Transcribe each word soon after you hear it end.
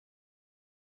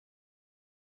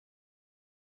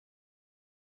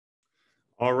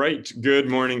All right, good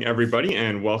morning, everybody,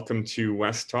 and welcome to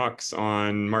WESTalks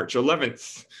on March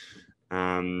 11th.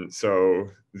 So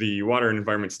the Water and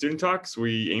Environment Student Talks,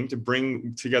 we aim to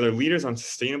bring together leaders on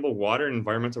sustainable water and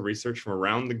environmental research from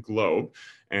around the globe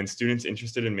and students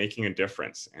interested in making a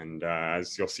difference. And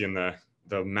as you'll see in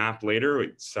the map later,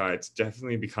 it's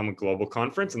definitely become a global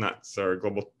conference, and that's our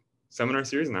global seminar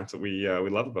series, and that's what we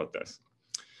love about this.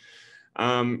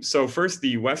 So first,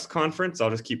 the West Conference. I'll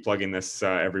just keep plugging this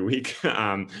every week.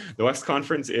 The West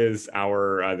Conference is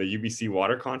our the UBC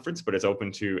Water Conference, but it's open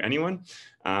to anyone.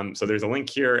 So there's a link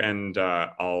here, and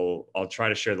I'll try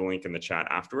to share the link in the chat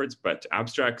afterwards. But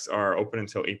abstracts are open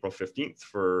until April 15th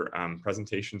for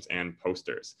presentations and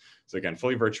posters. So again,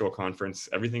 fully virtual conference,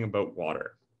 everything about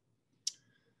water.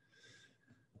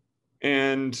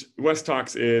 And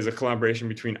WESTalks is a collaboration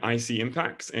between IC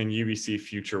Impacts and UBC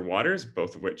Future Waters,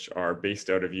 both of which are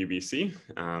based out of UBC.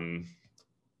 And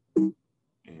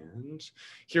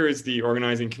here is the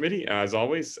organizing committee. As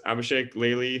always, Abhishek,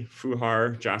 Layli,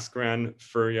 Fuhar, Jaskran,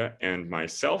 Furya, and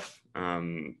myself.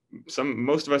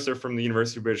 Most of us are from the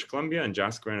University of British Columbia, and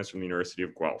Jaskran is from the University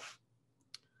of Guelph.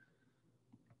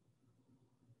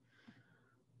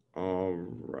 All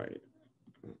right.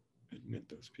 Admit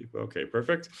those people. Okay,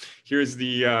 perfect. Here's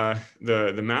the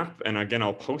map, and again,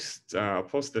 I'll post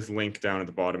this link down at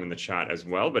the bottom in the chat as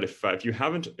well. But if you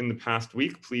haven't in the past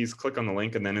week, please click on the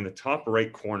link, and then in the top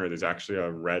right corner, there's actually a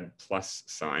red plus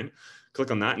sign.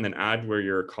 Click on that, and then add where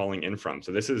you're calling in from.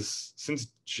 So this is since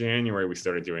January we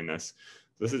started doing this.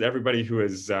 This is everybody who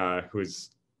is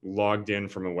logged in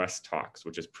from a WESTalks,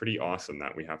 which is pretty awesome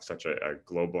that we have such a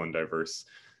global and diverse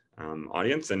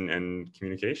audience and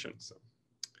communication. So.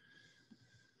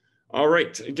 All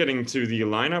right, getting to the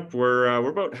lineup, we're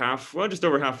about just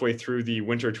over halfway through the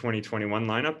winter 2021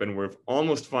 lineup, and we've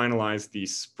almost finalized the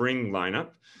spring lineup.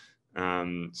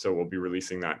 So we'll be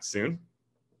releasing that soon.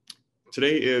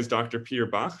 Today is Dr. Peter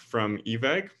Bach from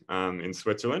Eawag in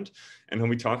Switzerland, and he'll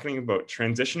be talking about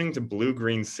transitioning to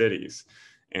blue-green cities.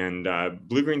 And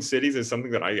blue-green cities is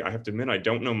something that I have to admit I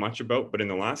don't know much about, but in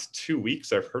the last 2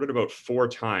 weeks I've heard it about 4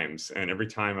 times, and every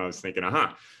time I was thinking,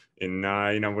 aha!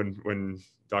 When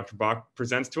Dr. Bach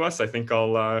presents to us, I think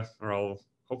I'll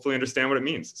hopefully understand what it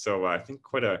means. So I think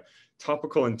quite a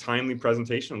topical and timely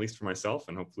presentation, at least for myself,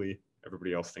 and hopefully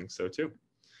everybody else thinks so too.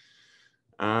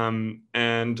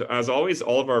 And as always,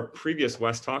 all of our previous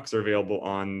WESTalks are available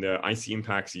on the IC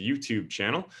Impacts YouTube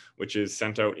channel, which is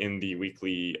sent out in the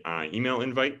weekly email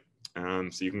invite.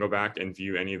 So you can go back and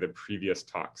view any of the previous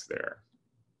talks there.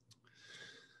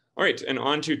 All right, and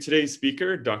on to today's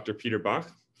speaker, Dr. Peter Bach.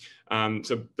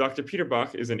 So Dr. Peter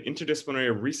Bach is an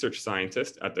interdisciplinary research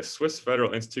scientist at the Swiss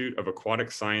Federal Institute of Aquatic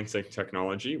Science and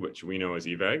Technology, which we know as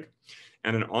Eawag,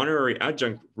 and an honorary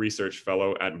adjunct research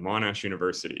fellow at Monash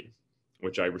University,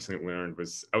 which I recently learned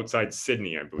was outside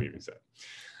Sydney, I believe he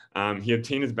said. He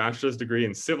obtained his bachelor's degree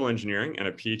in civil engineering and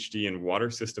a PhD in water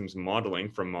systems modeling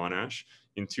from Monash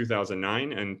in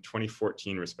 2009 and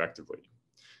 2014, respectively.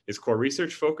 His core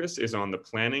research focus is on the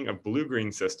planning of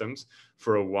blue-green systems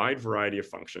for a wide variety of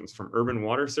functions, from urban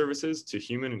water services to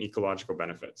human and ecological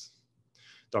benefits.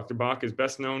 Dr. Bach is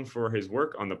best known for his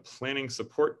work on the planning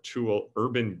support tool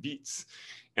Urban Beats,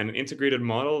 and an integrated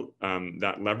model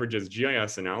that leverages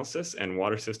GIS analysis and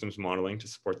water systems modeling to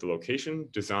support the location,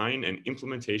 design, and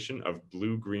implementation of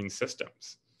blue-green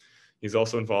systems. He's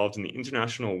also involved in the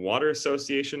International Water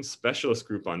Association Specialist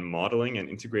Group on Modeling and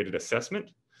Integrated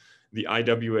Assessment, the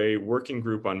IWA Working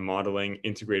Group on Modeling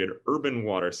Integrated Urban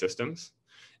Water Systems,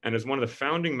 and is one of the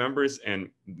founding members and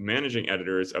managing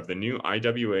editors of the new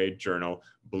IWA journal,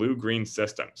 Blue Green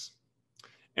Systems.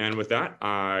 And with that,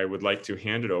 I would like to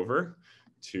hand it over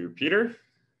to Peter.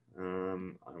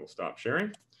 I will stop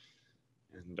sharing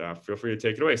and feel free to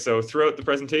take it away. So throughout the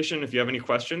presentation, if you have any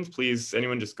questions, please,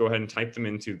 anyone just go ahead and type them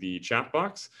into the chat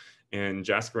box, and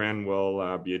Jaskran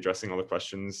will be addressing all the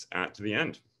questions at the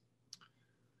end.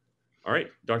 All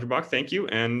right, Dr. Bach, thank you,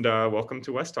 and welcome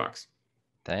to WESTalks.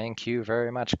 Thank you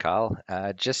very much, Carl.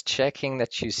 Just checking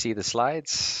that you see the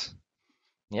slides.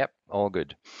 Yep, all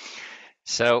good.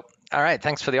 So, all right,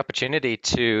 thanks for the opportunity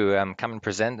to come and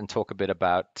present and talk a bit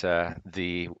about I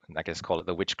guess call it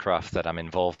the witchcraft that I'm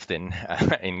involved in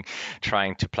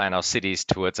trying to plan our cities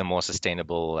towards a more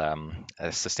sustainable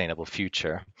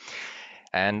future.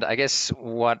 And I guess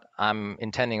what I'm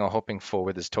intending or hoping for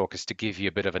with this talk is to give you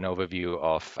a bit of an overview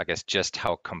of, I guess, just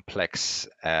how complex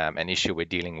an issue we're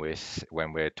dealing with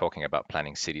when we're talking about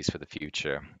planning cities for the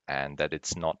future, and that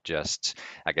it's not just,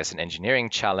 I guess, an engineering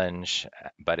challenge,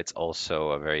 but it's also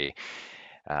a very,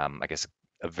 I guess,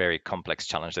 a very complex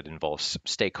challenge that involves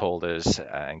stakeholders,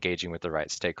 engaging with the right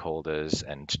stakeholders,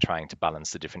 and trying to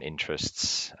balance the different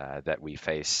interests that we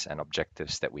face and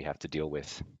objectives that we have to deal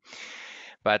with.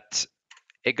 But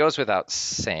it goes without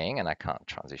saying, and I can't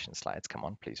transition slides. Come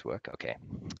on, please work. Okay.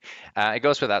 It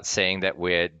goes without saying that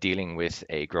we're dealing with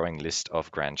a growing list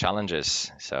of grand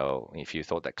challenges. So if you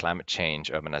thought that climate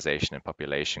change, urbanization, and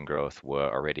population growth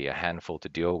were already a handful to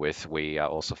deal with, we are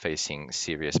also facing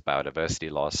serious biodiversity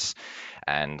loss,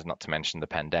 and not to mention the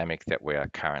pandemic that we are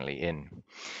currently in.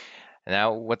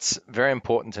 Now, what's very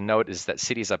important to note is that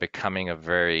cities are becoming a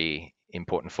very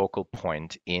important focal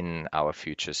point in our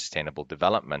future sustainable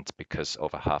development, because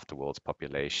over half the world's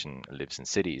population lives in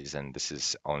cities, and this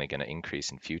is only going to increase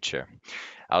in future.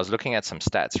 I was looking at some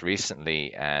stats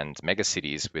recently, and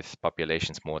megacities with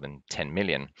populations more than 10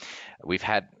 million, we've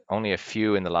had only a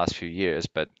few in the last few years,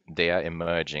 but they are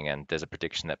emerging, and there's a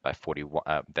prediction that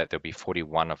that there'll be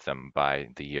 41 of them by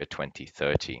the year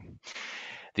 2030.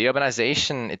 The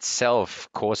urbanization itself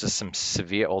causes some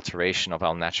severe alteration of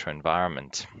our natural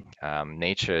environment.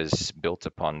 Nature is built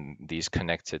upon these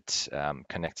connected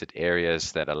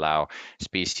areas that allow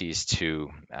species to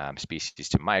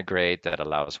migrate, that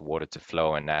allows water to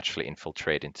flow and naturally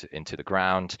infiltrate into the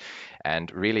ground, and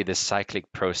really this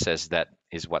cyclic process that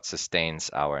is what sustains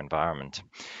our environment.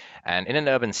 And in an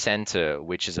urban center,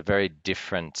 which has a very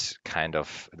different kind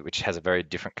of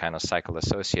cycle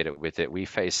associated with it, we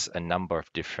face a number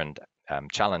of different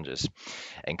challenges,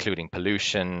 including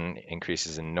pollution,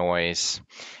 increases in noise,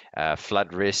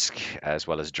 flood risk, as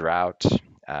well as drought.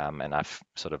 And I've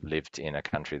sort of lived in a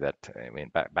country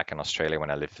that, back in Australia,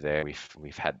 when I lived there,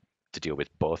 we've had to deal with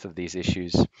both of these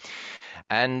issues.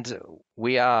 And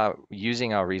we are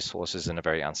using our resources in a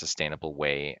very unsustainable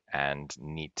way and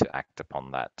need to act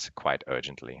upon that quite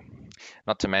urgently.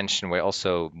 Not to mention, we're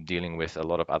also dealing with a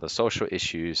lot of other social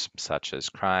issues, such as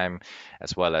crime,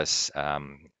 as well as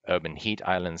urban heat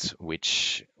islands,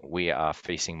 which we are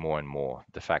facing more and more.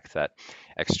 The fact that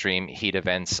extreme heat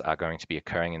events are going to be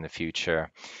occurring in the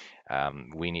future.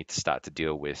 We need to start to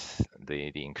deal with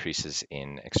the increases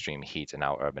in extreme heat in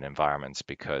our urban environments,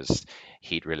 because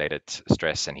heat-related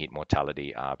stress and heat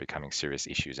mortality are becoming serious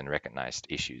issues and recognized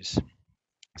issues.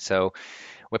 So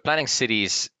we're planning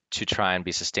cities to try and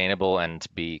be sustainable and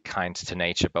be kind to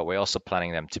nature, but we're also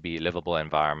planning them to be livable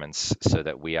environments so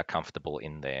that we are comfortable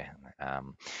in there.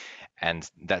 And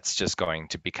that's just going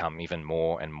to become even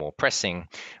more and more pressing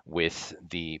with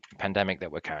the pandemic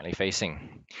that we're currently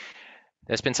facing.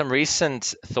 There's been some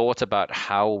recent thought about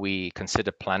how we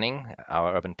consider planning,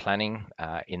 our urban planning,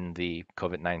 in the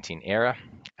COVID-19 era,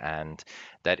 and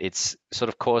that it's sort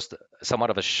of caused somewhat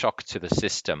of a shock to the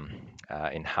system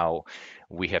in how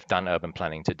we have done urban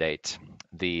planning to date.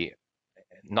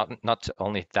 Not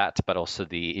only that, but also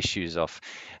the issues of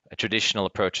traditional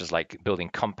approaches like building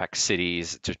compact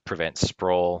cities to prevent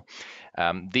sprawl.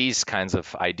 These kinds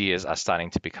of ideas are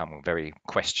starting to become very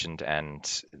questioned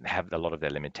and have a lot of their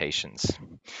limitations.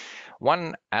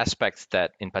 One aspect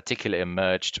that in particular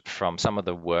emerged from some of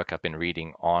the work I've been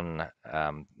reading on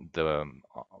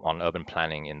urban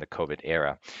planning in the COVID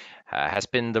era has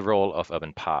been the role of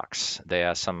urban parks. There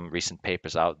are some recent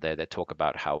papers out there that talk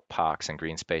about how parks and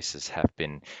green spaces have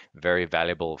been very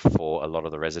valuable for a lot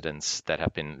of the residents that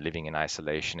have been living in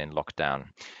isolation in lockdown,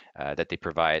 that they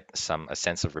provide a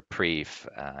sense of reprieve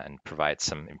and provide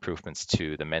some improvements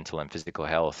to the mental and physical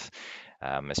health,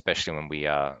 especially when we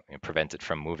are prevented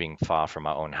from moving far from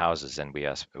our own houses and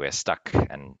we're stuck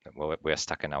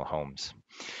in our homes.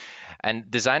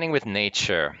 And designing with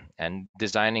nature and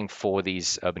designing for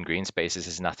these urban green spaces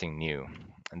is nothing new.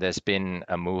 And there's been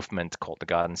a movement called the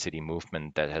Garden City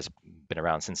movement that has been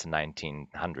around since the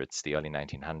 1900s, the early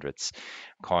 1900s,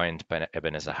 coined by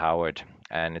Ebenezer Howard.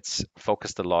 And it's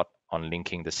focused a lot on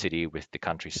linking the city with the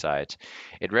countryside.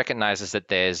 It recognizes that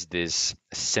there's this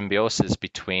symbiosis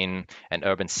between an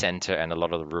urban center and a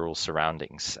lot of the rural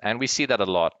surroundings. And we see that a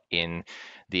lot in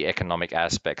the economic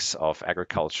aspects of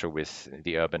agriculture with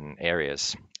the urban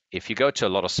areas. If you go to a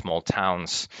lot of small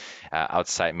towns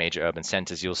outside major urban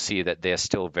centers, you'll see that they're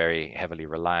still very heavily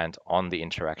reliant on the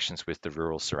interactions with the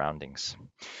rural surroundings.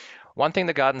 One thing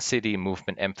the Garden City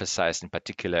movement emphasized in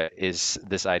particular is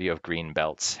this idea of green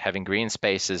belts. Having green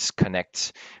spaces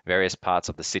connect various parts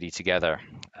of the city together,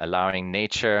 allowing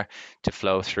nature to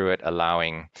flow through it,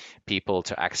 allowing people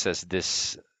to access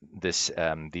these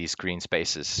green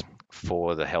spaces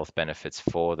for the health benefits,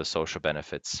 for the social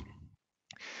benefits.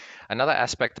 Another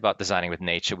aspect about designing with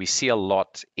nature, we see a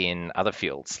lot in other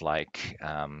fields like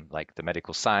the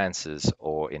medical sciences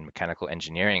or in mechanical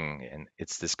engineering, and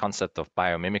it's this concept of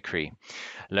biomimicry,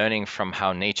 learning from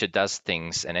how nature does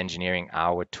things and engineering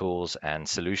our tools and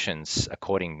solutions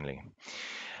accordingly.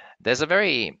 There's a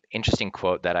very interesting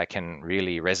quote that I can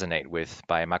really resonate with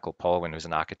by Michael Polwin, who's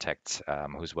an architect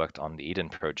who's worked on the Eden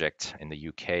project in the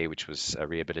UK, which was a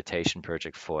rehabilitation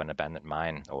project for an abandoned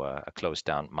mine or a closed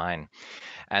down mine.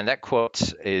 And that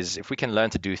quote is, if we can learn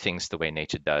to do things the way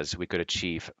nature does, we could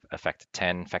achieve a factor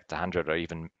 10, factor 100, or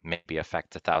even maybe a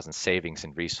factor 1,000 savings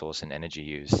in resource and energy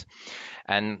use.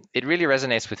 And it really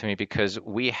resonates with me because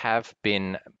we have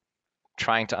been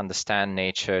trying to understand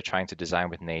nature, trying to design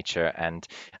with nature, and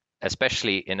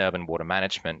especially in urban water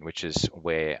management, which is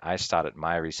where I started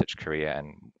my research career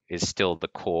and is still the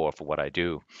core of what I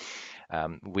do.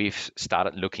 We've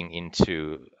started looking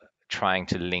into trying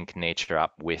to link nature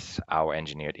up with our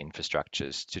engineered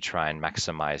infrastructures to try and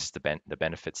maximize the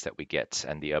benefits that we get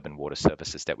and the urban water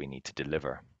services that we need to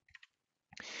deliver.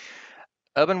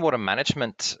 Urban water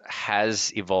management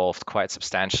has evolved quite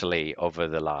substantially over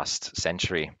the last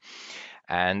century.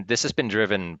 And this has been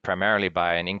driven primarily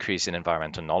by an increase in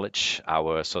environmental knowledge,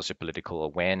 our sociopolitical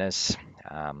awareness,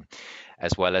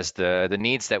 as well as the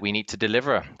needs that we need to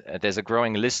deliver. There's a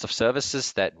growing list of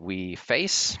services that we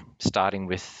face, starting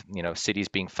with cities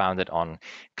being founded on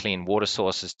clean water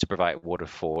sources to provide water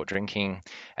for drinking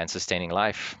and sustaining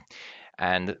life.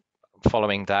 And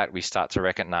following that, we start to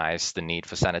recognize the need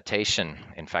for sanitation.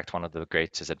 In fact, one of the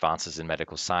greatest advances in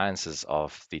medical sciences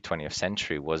of the 20th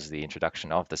century was the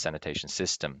introduction of the sanitation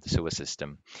system, the sewer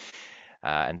system.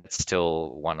 And it's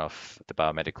still one of the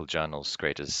biomedical journal's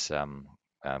greatest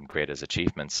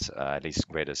achievements, at least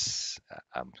greatest.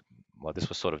 Well, this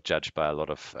was sort of judged by a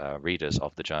lot of readers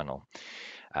of the journal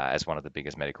as one of the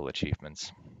biggest medical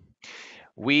achievements.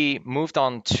 We moved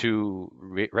on to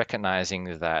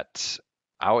recognizing that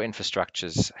our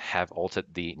infrastructures have altered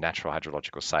the natural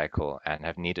hydrological cycle and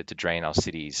have needed to drain our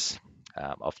cities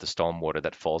of the stormwater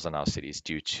that falls on our cities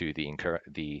due to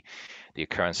the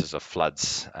occurrences of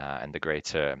floods and the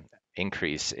greater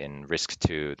increase in risk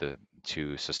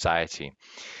to society.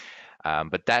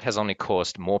 But that has only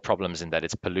caused more problems in that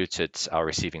it's polluted our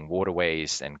receiving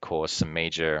waterways and caused some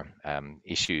major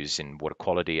issues in water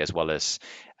quality, as well as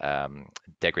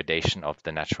degradation of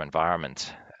the natural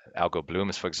environment. Algal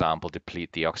blooms, for example,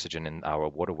 deplete the oxygen in our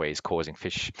waterways, causing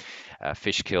fish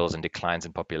kills and declines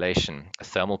in population.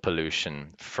 Thermal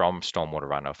pollution from stormwater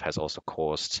runoff has also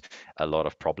caused a lot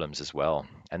of problems as well.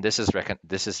 And this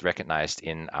is recognized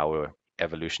in our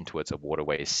evolution towards a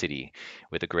waterway city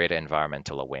with a greater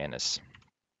environmental awareness.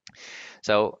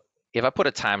 So if I put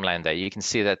a timeline there, you can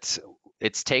see that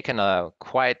it's taken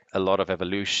quite a lot of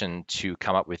evolution to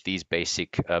come up with these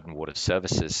basic urban water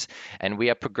services. And we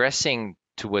are progressing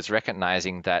towards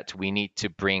recognizing that we need to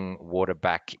bring water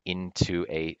back into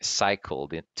a cycle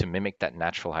to mimic that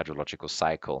natural hydrological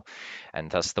cycle.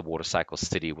 And thus the water cycle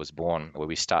city was born, where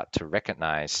we start to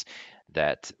recognize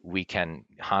that we can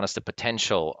harness the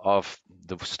potential of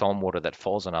the stormwater that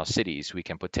falls on our cities. We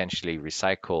can potentially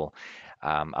recycle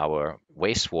our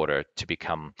wastewater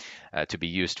to be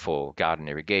used for garden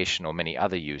irrigation or many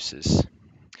other uses.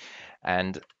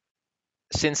 And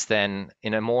since then,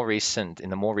 in the more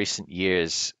recent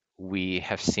years, we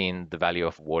have seen the value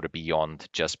of water beyond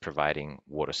just providing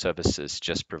water services,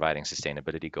 just providing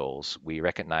sustainability goals. We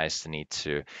recognize the need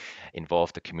to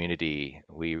involve the community.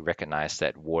 We recognize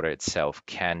that water itself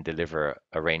can deliver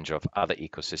a range of other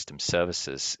ecosystem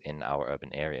services in our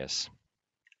urban areas.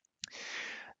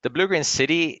 The blue-green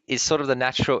city is sort of the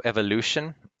natural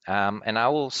evolution, and I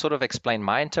will sort of explain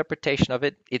my interpretation of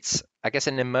it. It's, I guess,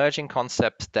 an emerging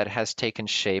concept that has taken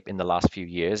shape in the last few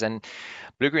years, and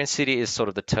blue-green city is sort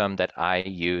of the term that I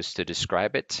use to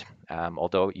describe it.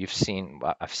 Although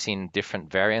I've seen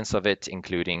different variants of it,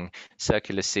 including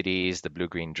circular cities, the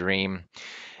blue-green dream,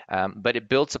 but it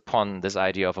builds upon this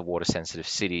idea of a water-sensitive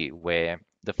city where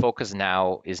the focus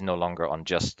now is no longer on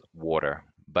just water,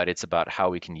 but it's about how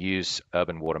we can use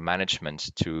urban water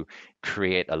management to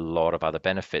create a lot of other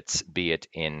benefits, be it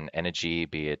in energy,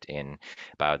 be it in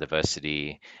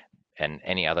biodiversity, and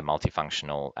any other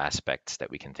multifunctional aspects that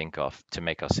we can think of to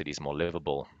make our cities more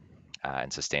livable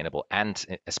and sustainable, and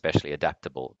especially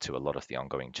adaptable to a lot of the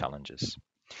ongoing challenges.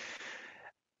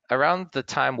 Around the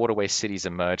time waterway cities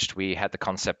emerged, we had the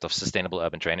concept of sustainable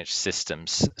urban drainage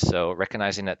systems. So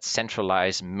recognizing that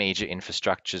centralized major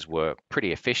infrastructures were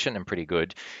pretty efficient and pretty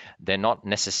good, they're not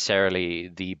necessarily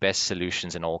the best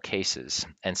solutions in all cases.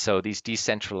 And so these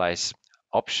decentralized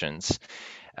options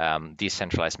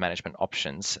decentralized management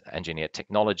options, engineered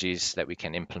technologies that we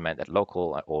can implement at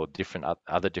local or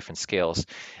other different scales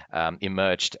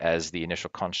emerged as the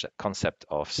initial concept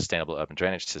of sustainable urban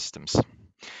drainage systems.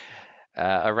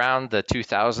 Around the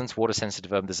 2000s,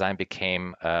 water-sensitive urban design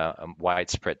became a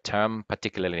widespread term,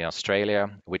 particularly in Australia,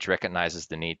 which recognizes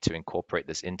the need to incorporate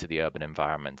this into the urban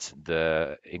environment.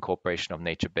 The incorporation of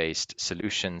nature-based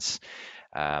solutions,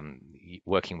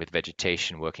 working with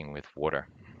vegetation, working with water.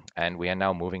 And we are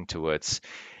now moving towards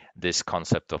this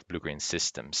concept of blue-green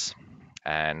systems.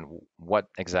 And what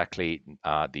exactly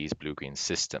are these blue-green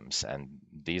systems? And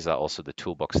these are also the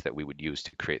toolbox that we would use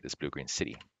to create this blue-green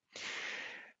city.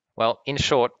 Well, in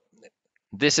short,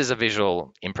 this is a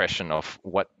visual impression of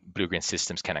what blue-green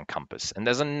systems can encompass. And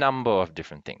there's a number of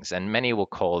different things, and many will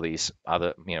call these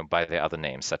other, by their other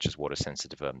names, such as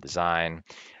water-sensitive urban design,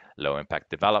 low-impact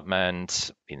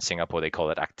development. In Singapore, they call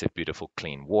it active, beautiful,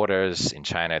 clean waters. In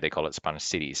China, they call it sponge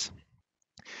cities.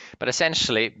 But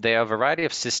essentially, there are a variety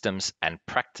of systems and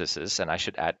practices, and I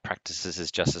should add practices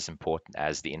is just as important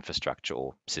as the infrastructure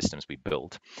or systems we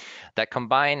build, that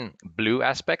combine blue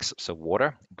aspects, so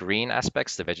water, green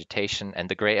aspects, the vegetation, and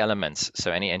the gray elements,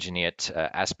 so any engineered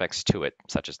aspects to it,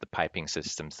 such as the piping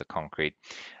systems, the concrete,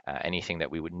 anything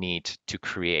that we would need to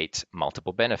create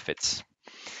multiple benefits.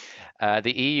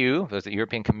 The EU, the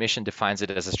European Commission, defines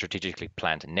it as a strategically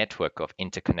planned network of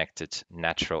interconnected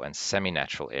natural and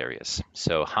semi-natural areas.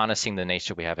 So harnessing the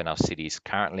nature we have in our cities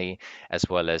currently, as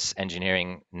well as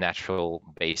engineering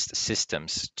natural-based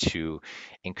systems to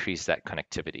increase that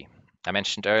connectivity. I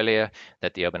mentioned earlier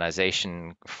that the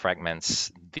urbanization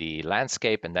fragments the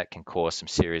landscape, and that can cause some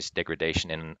serious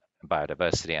degradation in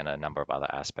biodiversity and a number of other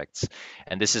aspects.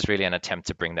 And this is really an attempt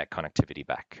to bring that connectivity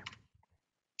back.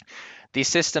 These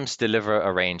systems deliver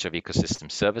a range of ecosystem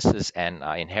services and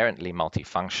are inherently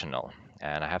multifunctional.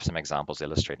 And I have some examples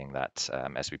illustrating that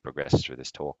as we progress through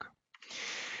this talk.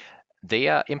 They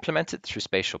are implemented through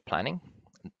spatial planning.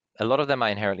 A lot of them are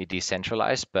inherently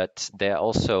decentralized, but there are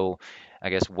also, I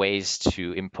guess, ways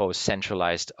to impose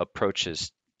centralized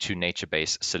approaches to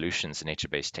nature-based solutions and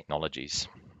nature-based technologies.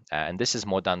 And this is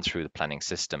more done through the planning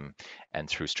system and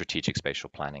through strategic spatial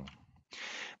planning.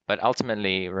 But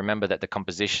ultimately, remember that the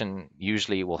composition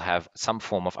usually will have some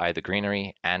form of either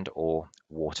greenery and or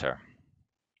water.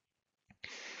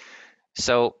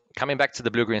 So coming back to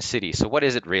the blue-green city, so what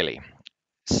is it really?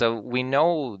 So we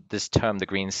know this term, the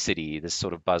green city, this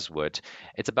sort of buzzword.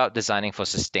 It's about designing for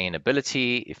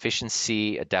sustainability,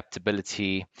 efficiency,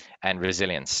 adaptability, and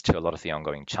resilience to a lot of the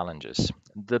ongoing challenges.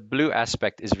 The blue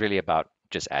aspect is really about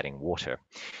just adding water,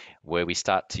 where we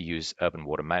start to use urban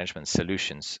water management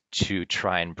solutions to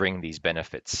try and bring these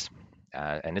benefits.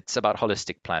 And it's about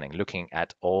holistic planning, looking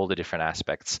at all the different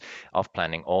aspects of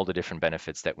planning, all the different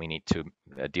benefits that we need to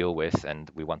deal with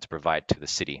and we want to provide to the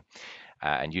city,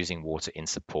 and using water in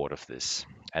support of this.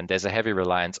 And there's a heavy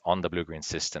reliance on the blue-green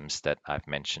systems that I've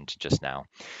mentioned just now.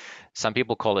 Some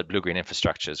people call it blue-green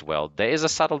infrastructure as well. There is a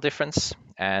subtle difference,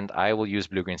 and I will use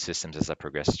blue-green systems as I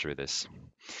progress through this.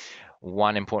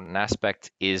 One important aspect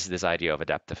is this idea of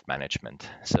adaptive management.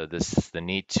 So this is the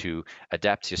need to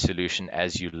adapt your solution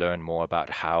as you learn more about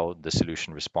how the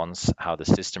solution responds, how the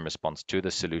system responds to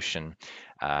the solution,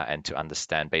 and to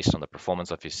understand based on the performance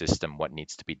of your system what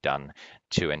needs to be done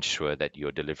to ensure that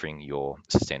you're delivering your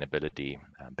sustainability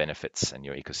benefits and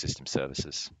your ecosystem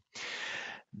services.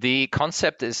 The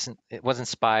concept was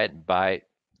inspired by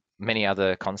many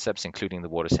other concepts, including the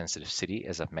water-sensitive city,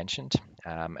 as I've mentioned,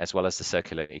 as well as the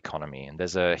circular economy. And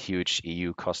there's a huge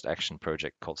EU cost action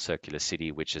project called Circular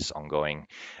City, which is ongoing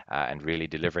and really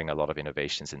delivering a lot of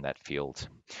innovations in that field.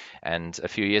 And a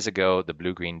few years ago, the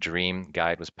Blue-Green Dream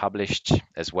Guide was published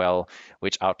as well,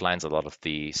 which outlines a lot of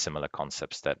the similar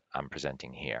concepts that I'm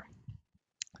presenting here.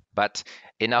 But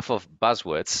enough of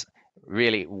buzzwords.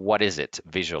 Really, what is it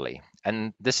visually?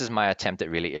 And this is my attempt at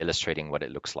really illustrating what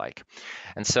it looks like.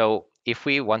 And so if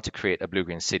we want to create a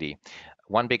blue-green city,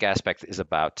 one big aspect is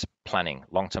about planning,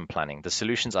 long-term planning. The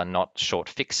solutions are not short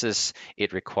fixes.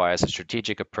 It requires a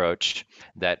strategic approach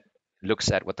that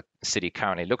looks at what the city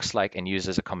currently looks like and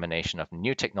uses a combination of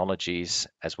new technologies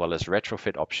as well as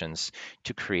retrofit options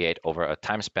to create over a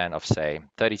time span of, say,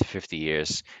 30 to 50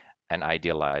 years, an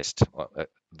idealized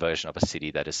version of a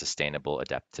city that is sustainable,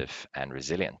 adaptive, and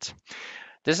resilient.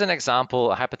 This is an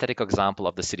example, a hypothetical example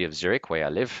of the city of Zurich, where I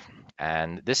live.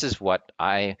 And this is what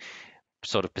I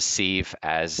sort of perceive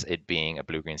as it being a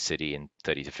blue-green city in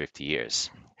 30 to 50 years.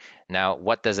 Now,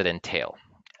 what does it entail?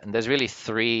 And there's really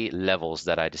three levels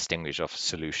that I distinguish of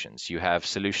solutions. You have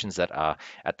solutions that are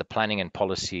at the planning and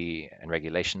policy and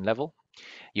regulation level.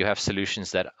 You have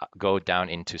solutions that go down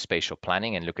into spatial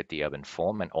planning and look at the urban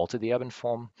form and alter the urban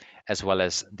form, as well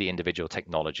as the individual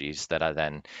technologies that are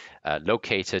then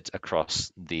located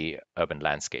across the urban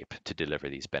landscape to deliver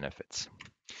these benefits.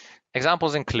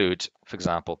 Examples include, for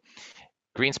example,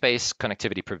 green space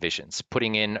connectivity provisions,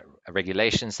 putting in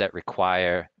regulations that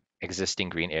require existing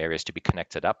green areas to be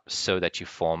connected up so that you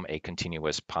form a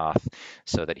continuous path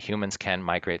so that humans can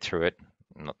migrate through it.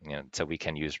 So we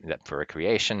can use that for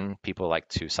recreation. People like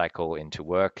to cycle into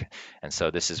work. And so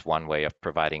this is one way of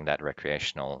providing that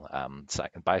recreational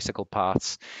bicycle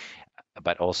paths,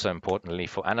 but also importantly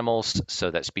for animals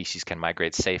so that species can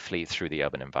migrate safely through the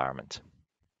urban environment.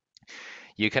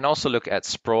 You can also look at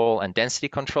sprawl and density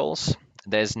controls.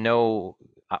 There's no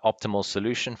optimal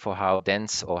solution for how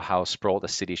dense or how sprawled a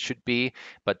city should be,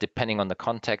 but depending on the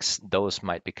context, those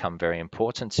might become very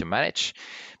important to manage,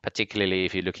 particularly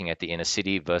if you're looking at the inner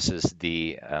city versus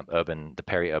the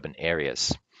peri-urban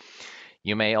areas.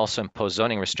 You may also impose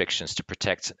zoning restrictions to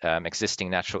protect existing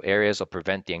natural areas or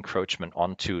prevent the encroachment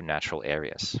onto natural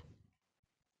areas.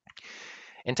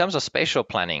 In terms of spatial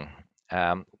planning,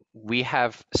 we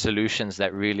have solutions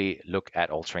that really look at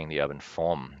altering the urban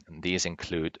form. These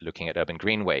include looking at urban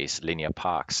greenways, linear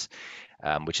parks,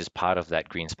 which is part of that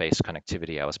green space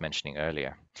connectivity I was mentioning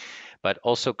earlier, but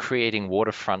also creating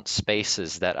waterfront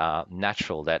spaces that are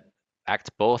natural, that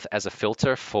act both as a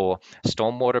filter for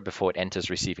stormwater before it enters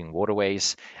receiving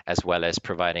waterways, as well as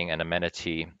providing an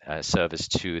amenity service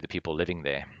to the people living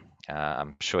there.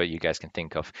 I'm sure you guys can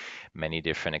think of many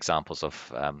different examples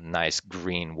of nice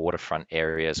green waterfront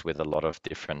areas with a lot of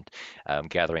different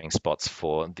gathering spots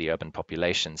for the urban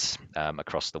populations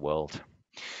across the world.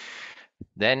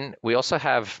 Then we also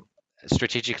have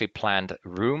strategically planned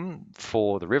room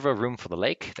for the river, room for the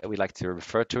lake that we like to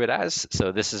refer to it as.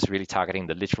 So this is really targeting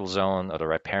the littoral zone or the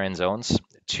riparian zones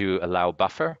to allow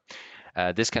buffer.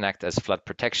 This can act as flood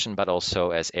protection, but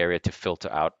also as area to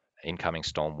filter out incoming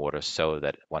stormwater so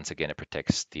that once again it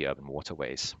protects the urban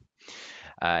waterways.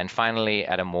 And finally,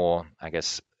 at a more,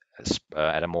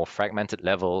 at a more fragmented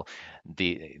level,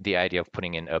 the idea of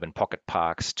putting in urban pocket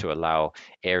parks to allow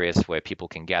areas where people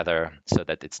can gather so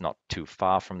that it's not too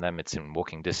far from them, it's in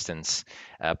walking distance,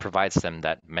 provides them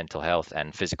that mental health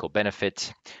and physical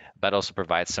benefit, but also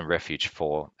provides some refuge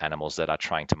for animals that are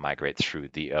trying to migrate through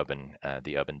the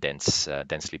urban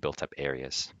densely built up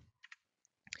areas.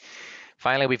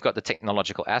 Finally, we've got the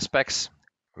technological aspects.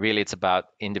 Really, it's about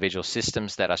individual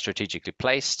systems that are strategically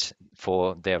placed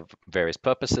for their various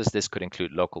purposes. This could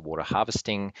include local water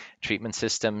harvesting, treatment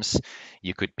systems.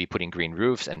 You could be putting green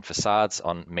roofs and facades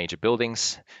on major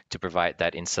buildings to provide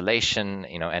that insulation,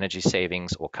 energy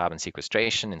savings or carbon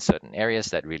sequestration in certain areas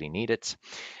that really need it.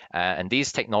 And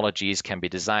these technologies can be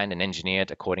designed and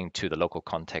engineered according to the local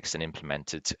context and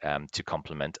implemented to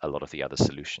complement a lot of the other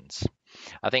solutions.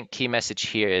 I think key message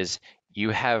here is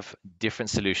you have different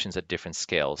solutions at different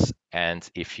scales. And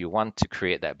if you want to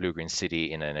create that blue-green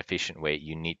city in an efficient way,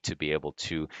 you need to be able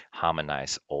to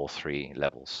harmonize all three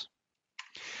levels.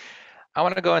 I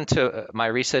want to go into my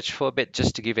research for a bit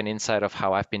just to give an insight of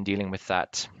how I've been dealing with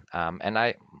that. And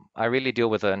I really deal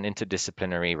with an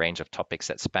interdisciplinary range of topics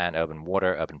that span urban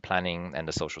water, urban planning, and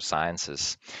the social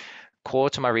sciences.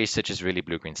 Core to my research is really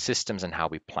blue-green systems and how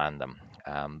we plan them.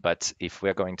 But if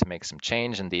we're going to make some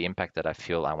change and the impact that I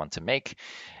feel I want to make,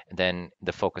 then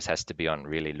the focus has to be on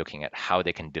really looking at how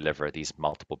they can deliver these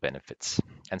multiple benefits.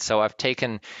 And so I've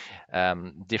taken I've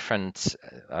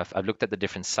looked at the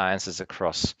different sciences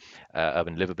across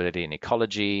urban livability and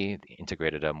ecology,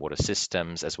 integrated urban water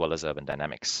systems, as well as urban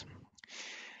dynamics.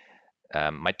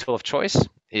 My tool of choice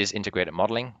is integrated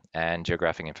modeling and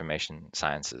geographic information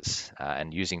sciences,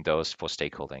 and using those for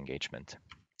stakeholder engagement.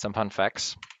 Some fun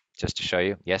facts, just to show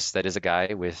you. Yes, that is a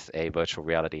guy with a virtual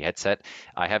reality headset.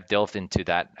 I have delved into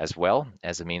that as well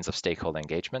as a means of stakeholder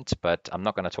engagement, but I'm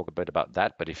not going to talk a bit about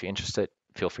that. But if you're interested,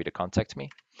 feel free to contact me.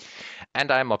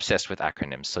 And I'm obsessed with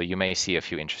acronyms, so you may see a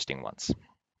few interesting ones.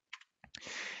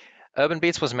 Urban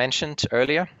Beats was mentioned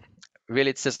earlier.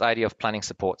 Really, it's this idea of planning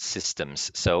support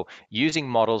systems. So using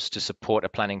models to support a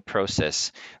planning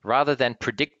process. Rather than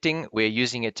predicting, we're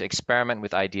using it to experiment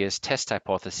with ideas, test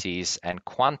hypotheses, and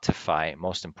quantify,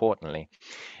 most importantly,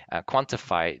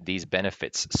 quantify these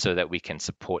benefits so that we can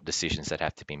support decisions that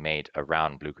have to be made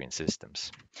around blue-green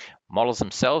systems. Models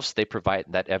themselves, they provide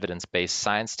that evidence-based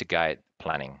science to guide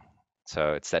planning.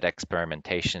 So it's that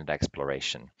experimentation and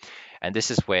exploration. And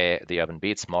this is where the Urban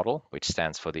Beats model, which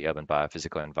stands for the Urban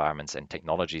Biophysical Environments and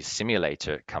Technologies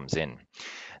Simulator, comes in.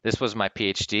 This was my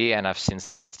PhD, and I've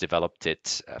since developed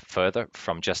it further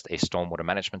from just a stormwater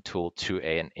management tool to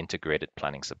an integrated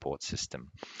planning support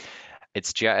system.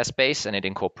 It's GIS based and it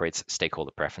incorporates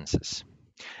stakeholder preferences.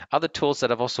 Other tools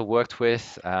that I've also worked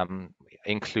with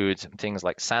include things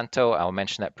like Santo. I'll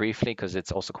mention that briefly because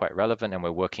it's also quite relevant, and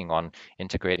we're working on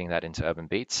integrating that into Urban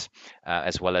Beats,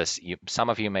 as well as some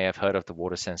of you may have heard of the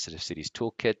Water Sensitive Cities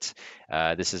Toolkit.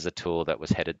 This is a tool that was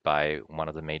headed by one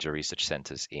of the major research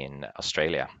centers in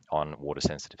Australia on water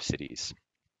sensitive cities.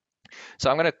 So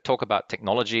I'm going to talk about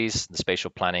technologies, the spatial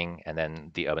planning, and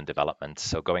then the urban development.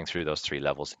 So going through those three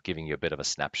levels, giving you a bit of a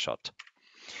snapshot.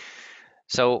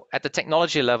 So at the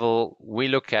technology level, we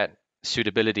look at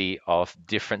suitability of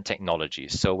different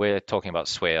technologies. So we're talking about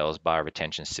swales,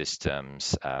 bioretention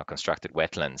systems, constructed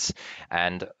wetlands.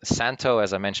 And Santo,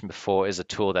 as I mentioned before, is a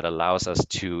tool that allows us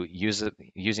to use it,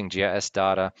 using GIS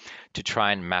data to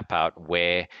try and map out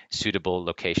where suitable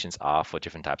locations are for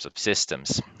different types of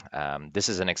systems. This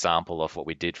is an example of what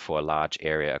we did for a large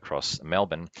area across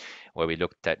Melbourne, where we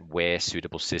looked at where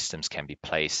suitable systems can be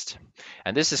placed.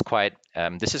 And this is quite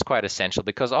essential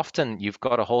because often you've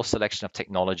got a whole selection of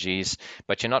technologies,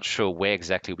 but you're not sure where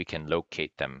exactly we can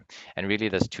locate them. And really,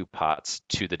 there's two parts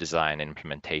to the design and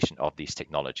implementation of these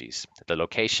technologies: the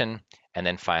location, and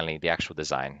then finally the actual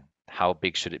design. How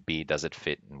big should it be? Does it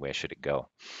fit? And where should it go?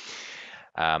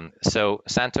 So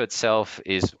Santo itself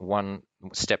is one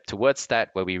step towards that,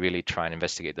 where we really try and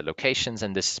investigate the locations,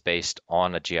 and this is based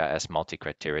on a GIS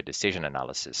multi-criteria decision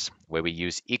analysis, where we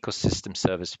use ecosystem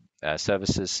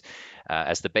services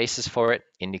as the basis for it,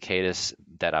 indicators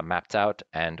that are mapped out,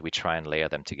 and we try and layer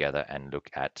them together and look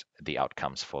at the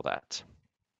outcomes for that.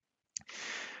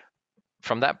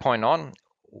 From that point on,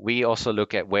 we also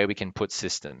look at where we can put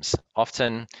systems.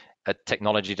 Often, a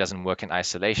technology doesn't work in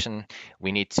isolation.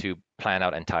 We need to plan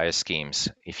out entire schemes.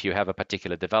 If you have a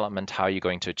particular development, how are you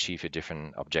going to achieve your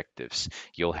different objectives?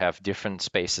 You'll have different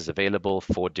spaces available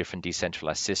for different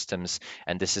decentralized systems,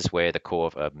 and this is where the core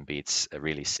of Urban Beats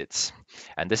really sits.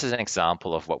 And this is an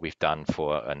example of what we've done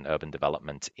for an urban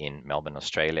development in Melbourne,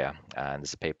 Australia. And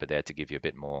there's a paper there to give you a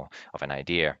bit more of an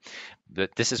idea.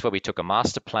 But this is where we took a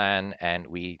master plan and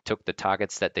we took the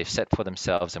targets that they've set for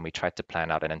themselves, and we tried to plan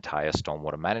out an entire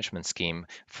stormwater management scheme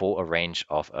for a range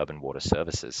of urban water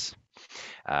services.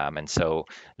 And so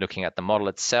looking at the model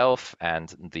itself,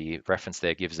 and the reference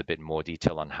there gives a bit more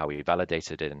detail on how we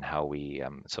validated it and how we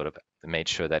sort of made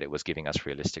sure that it was giving us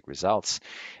realistic results.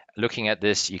 Looking at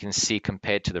this, you can see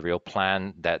compared to the real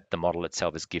plan that the model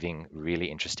itself is giving really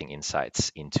interesting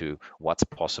insights into what's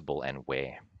possible and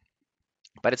where.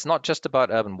 But it's not just about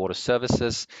urban water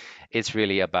services, it's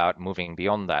really about moving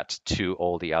beyond that to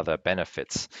all the other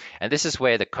benefits. And this is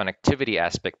where the connectivity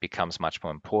aspect becomes much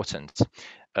more important.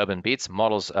 Urban Beats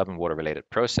models urban water related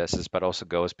processes, but also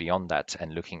goes beyond that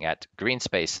and looking at green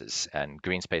spaces and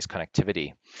green space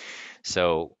connectivity.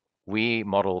 So we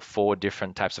model 4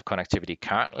 different types of connectivity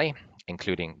currently,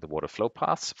 including the water flow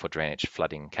paths for drainage,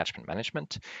 flooding, catchment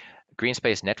management, green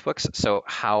space networks. So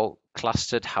how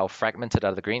clustered, how fragmented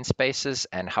are the green spaces,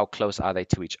 and how close are they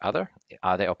to each other?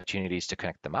 Are there opportunities to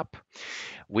connect them up?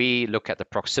 We look at the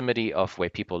proximity of where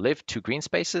people live to green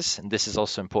spaces, and this is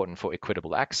also important for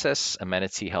equitable access,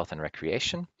 amenity, health, and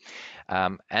recreation.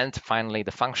 And finally,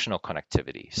 the functional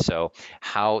connectivity. So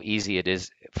how easy it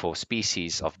is for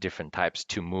species of different types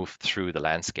to move through the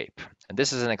landscape. And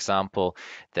this is an example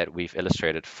that we've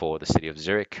illustrated for the city of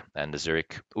Zurich and the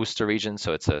Zurich-Uster region.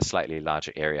 So it's a slightly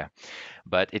larger area.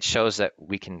 But it shows that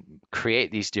we can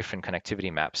create these different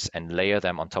connectivity maps and layer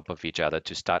them on top of each other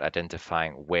to start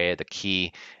identifying where the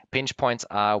key pinch points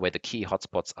are, where the key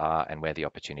hotspots are, and where the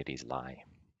opportunities lie.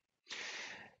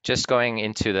 Just going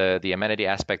into the amenity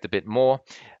aspect a bit more,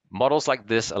 models like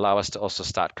this allow us to also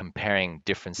start comparing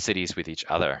different cities with each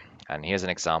other. And here's an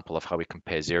example of how we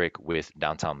compare Zurich with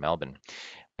downtown Melbourne.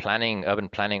 Urban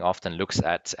planning often looks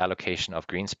at allocation of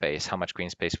green space, how much green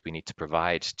space we need to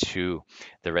provide to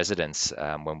the residents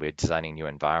when we're designing new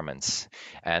environments.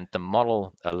 And the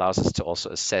model allows us to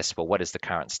also assess, well, what is the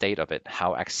current state of it?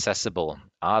 How accessible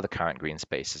are the current green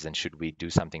spaces, and should we do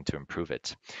something to improve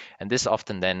it? And this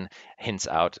often then hints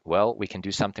out, well, we can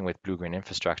do something with blue-green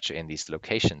infrastructure in these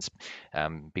locations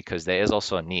because there is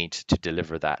also a need to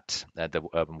deliver that, the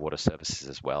urban water services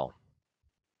as well.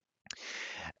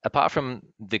 Apart from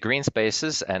the green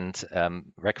spaces and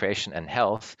recreation and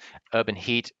health, urban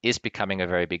heat is becoming a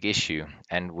very big issue,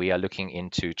 and we are looking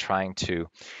into trying to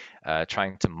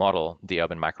model the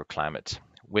urban microclimate.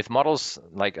 With models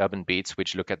like Urban Beats,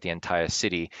 which look at the entire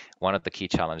city, one of the key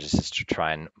challenges is to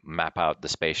try and map out the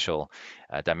spatial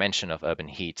dimension of urban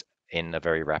heat in a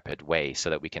very rapid way so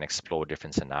that we can explore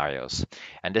different scenarios.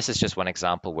 And this is just one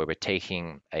example where we're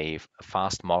taking a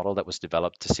fast model that was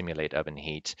developed to simulate urban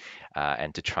heat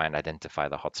and to try and identify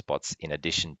the hotspots in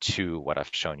addition to what I've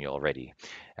shown you already,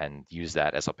 and use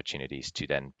that as opportunities to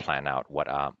then plan out what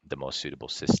are the most suitable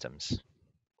systems.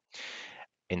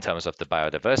 In terms of the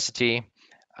biodiversity,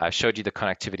 I showed you the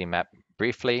connectivity map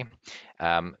briefly.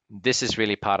 This is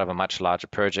really part of a much larger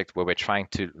project where we're trying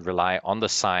to rely on the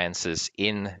sciences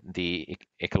in the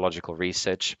ecological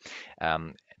research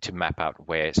to map out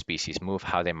where species move,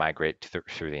 how they migrate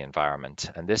through the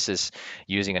environment. And this is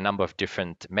using a number of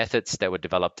different methods that were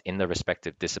developed in the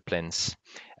respective disciplines,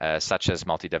 such as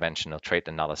multidimensional trait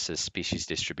analysis, species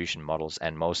distribution models,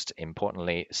 and most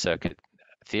importantly, circuit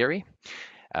theory.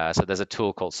 So there's a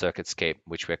tool called CircuitScape,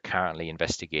 which we're currently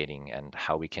investigating, and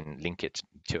how we can link it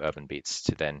to urban beats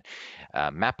to then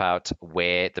map out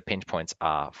where the pinch points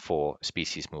are for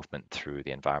species movement through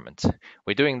the environment.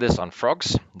 We're doing this on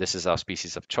frogs. This is our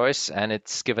species of choice, and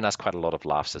it's given us quite a lot of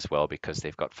laughs as well because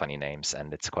they've got funny names,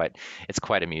 and it's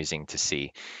quite amusing to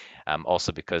see.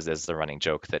 Also because there's the running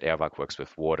joke that Eawag works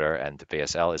with water and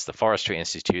WSL is the Forestry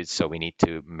Institute, so we need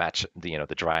to match the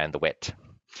dry and the wet.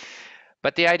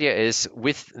 But the idea is,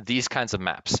 with these kinds of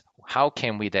maps, how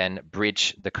can we then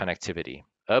bridge the connectivity?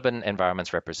 Urban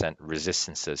environments represent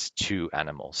resistances to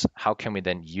animals. How can we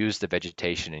then use the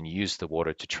vegetation and use the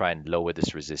water to try and lower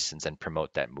this resistance and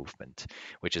promote that movement,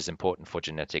 which is important for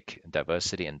genetic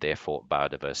diversity and therefore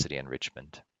biodiversity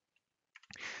enrichment?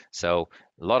 So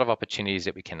a lot of opportunities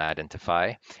that we can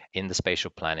identify in the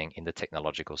spatial planning, in the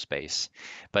technological space.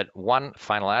 But one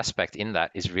final aspect in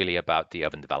that is really about the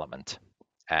urban development.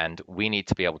 And we need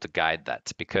to be able to guide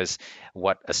that, because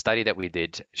what a study that we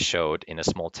did showed in a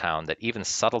small town that even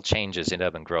subtle changes in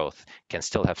urban growth can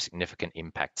still have significant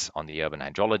impacts on the urban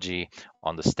hydrology,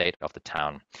 on the state of the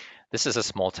town. This is a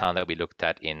small town that we looked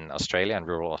at in Australia, in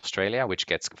rural Australia, which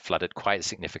gets flooded quite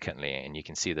significantly. And you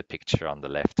can see the picture on the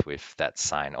left with that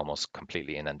sign almost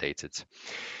completely inundated.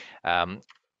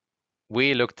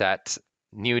 We looked at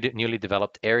newly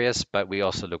developed areas, but we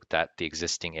also looked at the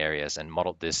existing areas and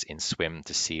modeled this in SWIM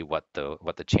to see what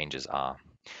the changes are.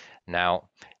 Now,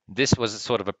 this was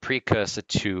sort of a precursor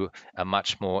to a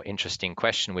much more interesting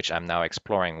question, which I'm now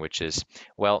exploring, which is,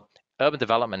 well, urban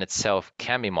development itself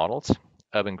can be modeled.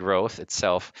 Urban growth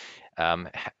itself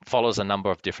follows a number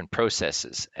of different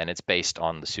processes, and it's based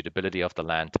on the suitability of the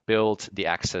land to build, the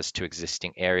access to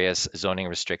existing areas, zoning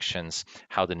restrictions,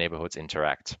 how the neighborhoods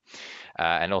interact,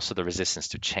 and also the resistance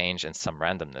to change and some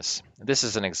randomness. This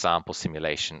is an example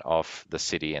simulation of the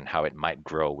city and how it might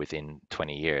grow within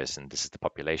 20 years, and this is the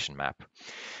population map.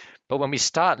 But when we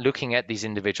start looking at these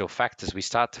individual factors, we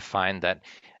start to find that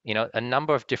a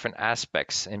number of different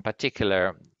aspects, in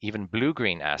particular, even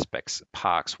blue-green aspects,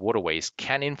 parks, waterways,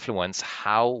 can influence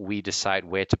how we decide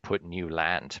where to put new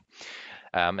land.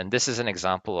 And this is an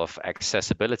example of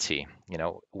accessibility.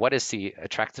 What is the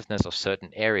attractiveness of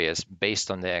certain areas based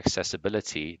on their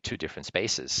accessibility to different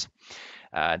spaces?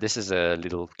 This is a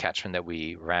little catchment that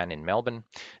we ran in Melbourne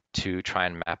to try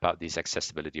and map out these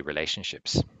accessibility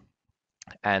relationships.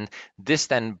 And this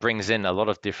then brings in a lot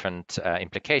of different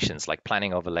implications, like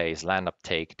planning overlays, land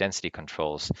uptake, density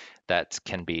controls that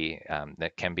can be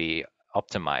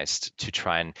optimized to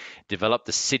try and develop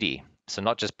the city. So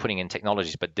not just putting in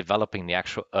technologies, but developing the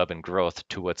actual urban growth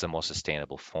towards a more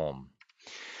sustainable form.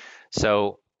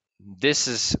 So this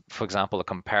is, for example, a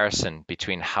comparison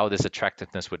between how this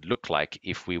attractiveness would look like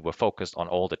if we were focused on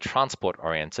all the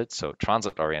transport-oriented, so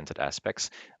transit-oriented aspects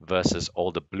versus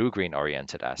all the blue-green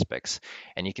oriented aspects.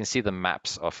 And you can see the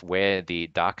maps of where the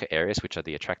darker areas, which are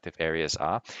the attractive areas,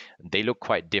 are. They look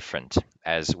quite different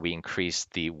as we increase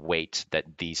the weight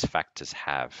that these factors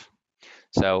have.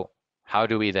 So how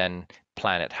do we then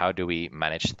plan it? How do we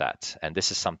manage that? And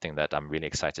this is something that I'm really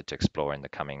excited to explore in the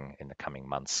coming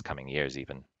months, coming years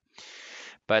even.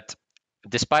 But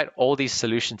despite all these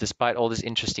solutions, despite all this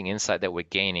interesting insight that we're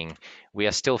gaining, we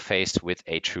are still faced with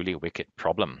a truly wicked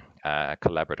problem, a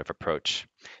collaborative approach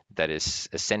that is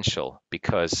essential,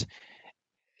 because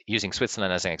using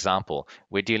Switzerland as an example,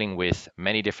 we're dealing with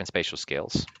many different spatial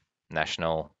scales,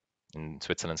 national, in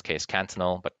Switzerland's case,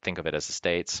 cantonal, but think of it as the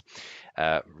states,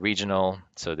 regional,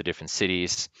 so the different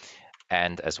cities,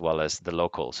 and as well as the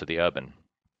local, so the urban.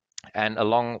 And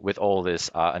along with all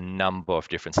this are a number of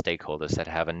different stakeholders that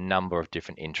have a number of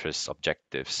different interests,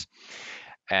 objectives.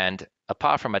 And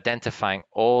apart from identifying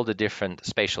all the different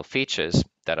spatial features,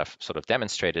 that I've sort of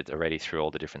demonstrated already through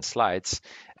all the different slides,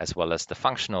 as well as the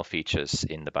functional features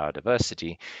in the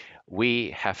biodiversity,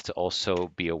 we have to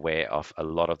also be aware of a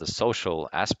lot of the social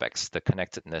aspects, the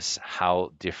connectedness,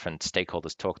 how different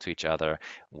stakeholders talk to each other,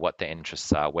 what their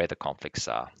interests are, where the conflicts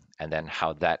are, and then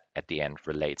how that at the end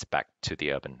relates back to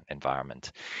the urban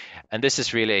environment. And this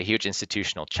is really a huge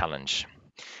institutional challenge.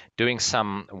 Doing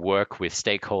some work with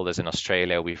stakeholders in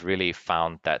Australia, we've really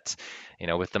found that,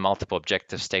 with the multiple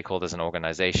objective stakeholders and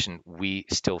organization, we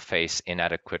still face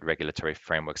inadequate regulatory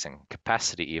frameworks and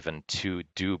capacity even to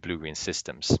do blue-green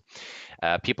systems.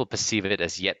 People perceive it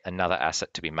as yet another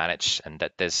asset to be managed, and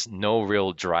that there's no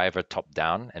real driver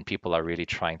top-down, and people are really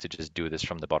trying to just do this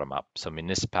from the bottom up. So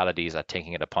municipalities are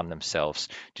taking it upon themselves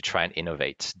to try and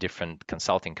innovate. Different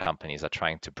consulting companies are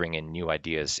trying to bring in new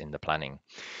ideas in the planning.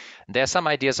 There are some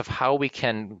ideas of how we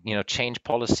can, change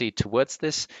policy towards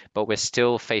this, but we're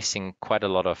still facing quite a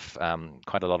lot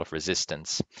of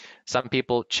resistance. Some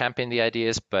people champion the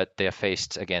ideas, but they're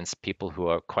faced against people who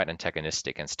are quite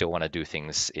antagonistic and still want to do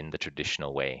things in the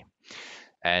traditional way.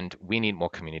 And we need more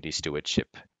community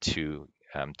stewardship to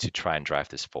try and drive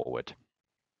this forward.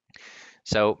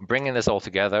 So bringing this all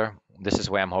together, this is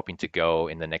where I'm hoping to go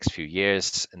in the next few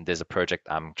years. And there's a project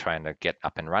I'm trying to get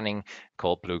up and running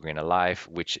called Blue Green Alive,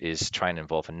 which is trying to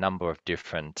involve a number of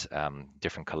different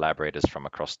collaborators from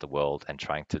across the world and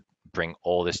trying to bring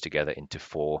all this together into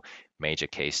 4 major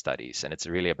case studies. And it's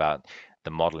really about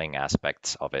the modeling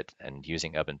aspects of it and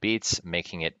using urban beats,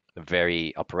 making it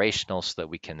very operational so that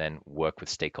we can then work with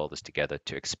stakeholders together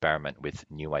to experiment with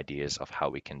new ideas of how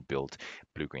we can build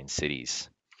blue-green cities.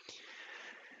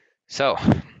 So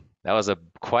that was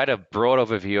quite a broad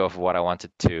overview of what I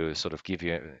wanted to sort of give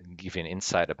you an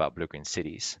insight about blue-green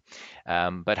cities.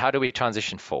 But how do we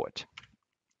transition forward?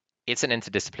 It's an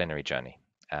interdisciplinary journey.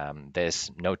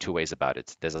 There's no 2 ways about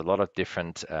it. There's a lot of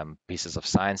different pieces of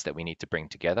science that we need to bring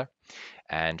together,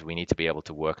 and we need to be able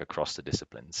to work across the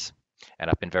disciplines. And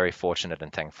I've been very fortunate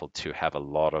and thankful to have a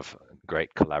lot of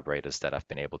great collaborators that I've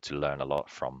been able to learn a lot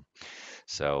from.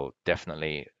 So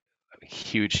definitely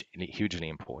hugely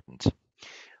important.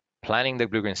 Planning the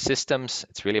blue-green systems,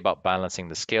 it's really about balancing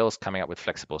the skills, coming up with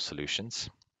flexible solutions.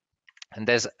 And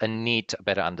there's a need to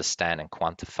better understand and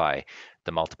quantify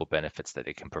the multiple benefits that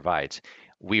it can provide.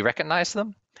 We recognize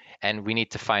them, and we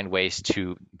need to find ways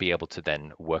to be able to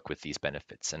then work with these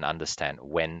benefits and understand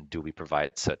when do we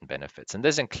provide certain benefits. And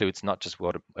this includes not just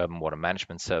urban water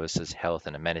management services, health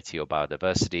and amenity or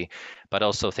biodiversity, but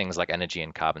also things like energy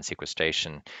and carbon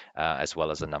sequestration, as well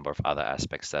as a number of other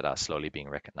aspects that are slowly being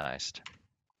recognized.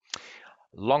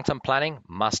 Long-term planning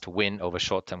must win over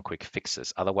short-term quick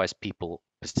fixes. Otherwise, people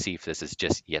perceive this as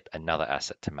just yet another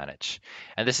asset to manage.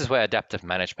 And this is where adaptive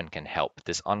management can help,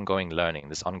 this ongoing learning,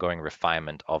 this ongoing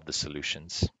refinement of the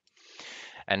solutions.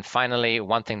 And finally,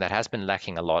 one thing that has been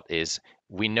lacking a lot is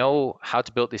we know how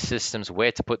to build these systems,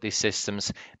 where to put these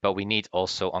systems, but we need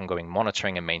also ongoing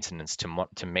monitoring and maintenance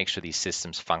to make sure these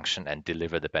systems function and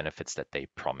deliver the benefits that they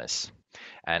promise.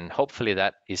 And hopefully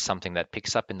that is something that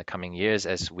picks up in the coming years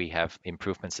as we have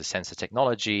improvements to sensor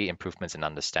technology, improvements in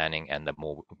understanding, and the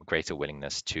more greater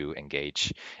willingness to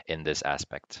engage in this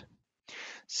aspect.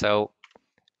 So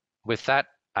with that,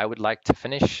 I would like to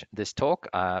finish this talk.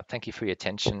 Thank you for your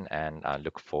attention, and I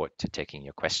look forward to taking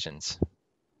your questions.